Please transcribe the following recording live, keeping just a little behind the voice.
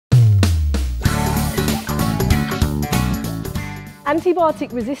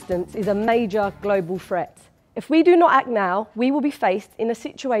Antibiotic resistance is a major global threat. If we do not act now, we will be faced in a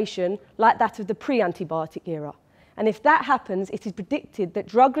situation like that of the pre-antibiotic era. And if that happens, it is predicted that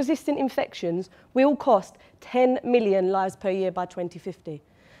drug-resistant infections will cost 10 million lives per year by 2050.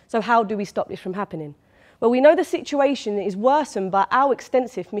 So how do we stop this from happening? Well, we know the situation is worsened by our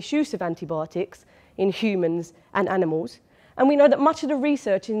extensive misuse of antibiotics in humans and animals. And we know that much of the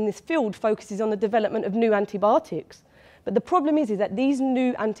research in this field focuses on the development of new antibiotics. But the problem is that these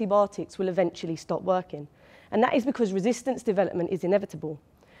new antibiotics will eventually stop working. And that is because resistance development is inevitable.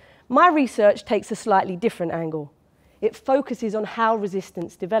 My research takes a slightly different angle. It focuses on how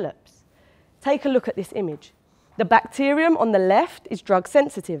resistance develops. Take a look at this image. The bacterium on the left is drug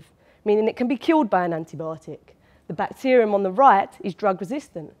sensitive, meaning it can be killed by an antibiotic. The bacterium on the right is drug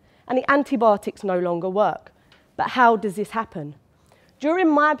resistant, and the antibiotics no longer work. But how does this happen?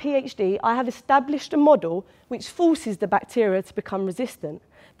 During my PhD, I have established a model which forces the bacteria to become resistant.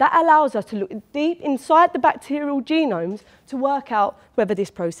 That allows us to look deep inside the bacterial genomes to work out whether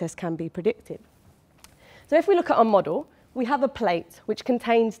this process can be predicted. So if we look at our model, we have a plate which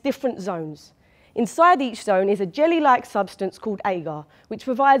contains different zones. Inside each zone is a jelly-like substance called agar, which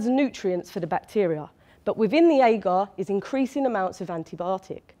provides nutrients for the bacteria. But within the agar is increasing amounts of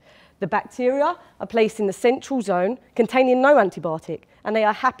antibiotic. The bacteria are placed in the central zone containing no antibiotic, and they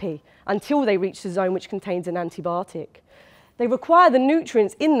are happy until they reach the zone which contains an antibiotic. They require the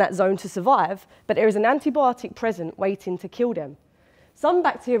nutrients in that zone to survive, but there is an antibiotic present waiting to kill them. Some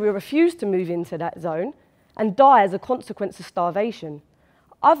bacteria refuse to move into that zone and die as a consequence of starvation.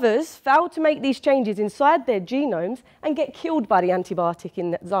 Others fail to make these changes inside their genomes and get killed by the antibiotic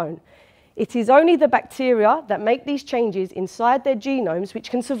in that zone. It is only the bacteria that make these changes inside their genomes which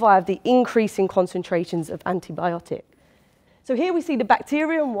can survive the increasing concentrations of antibiotic. So here we see the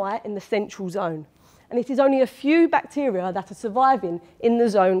bacteria in white in the central zone. And it is only a few bacteria that are surviving in the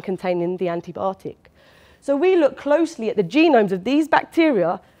zone containing the antibiotic. So we look closely at the genomes of these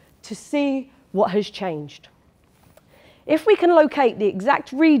bacteria to see what has changed. If we can locate the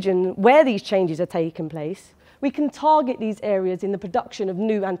exact region where these changes are taking place, we can target these areas in the production of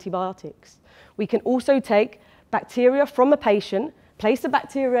new antibiotics. We can also take bacteria from a patient, place the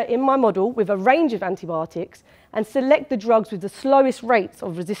bacteria in my model with a range of antibiotics, and select the drugs with the slowest rates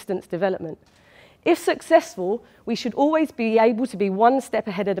of resistance development. If successful, we should always be able to be one step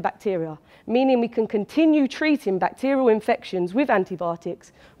ahead of the bacteria, meaning we can continue treating bacterial infections with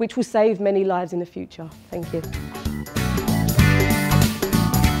antibiotics, which will save many lives in the future. Thank you.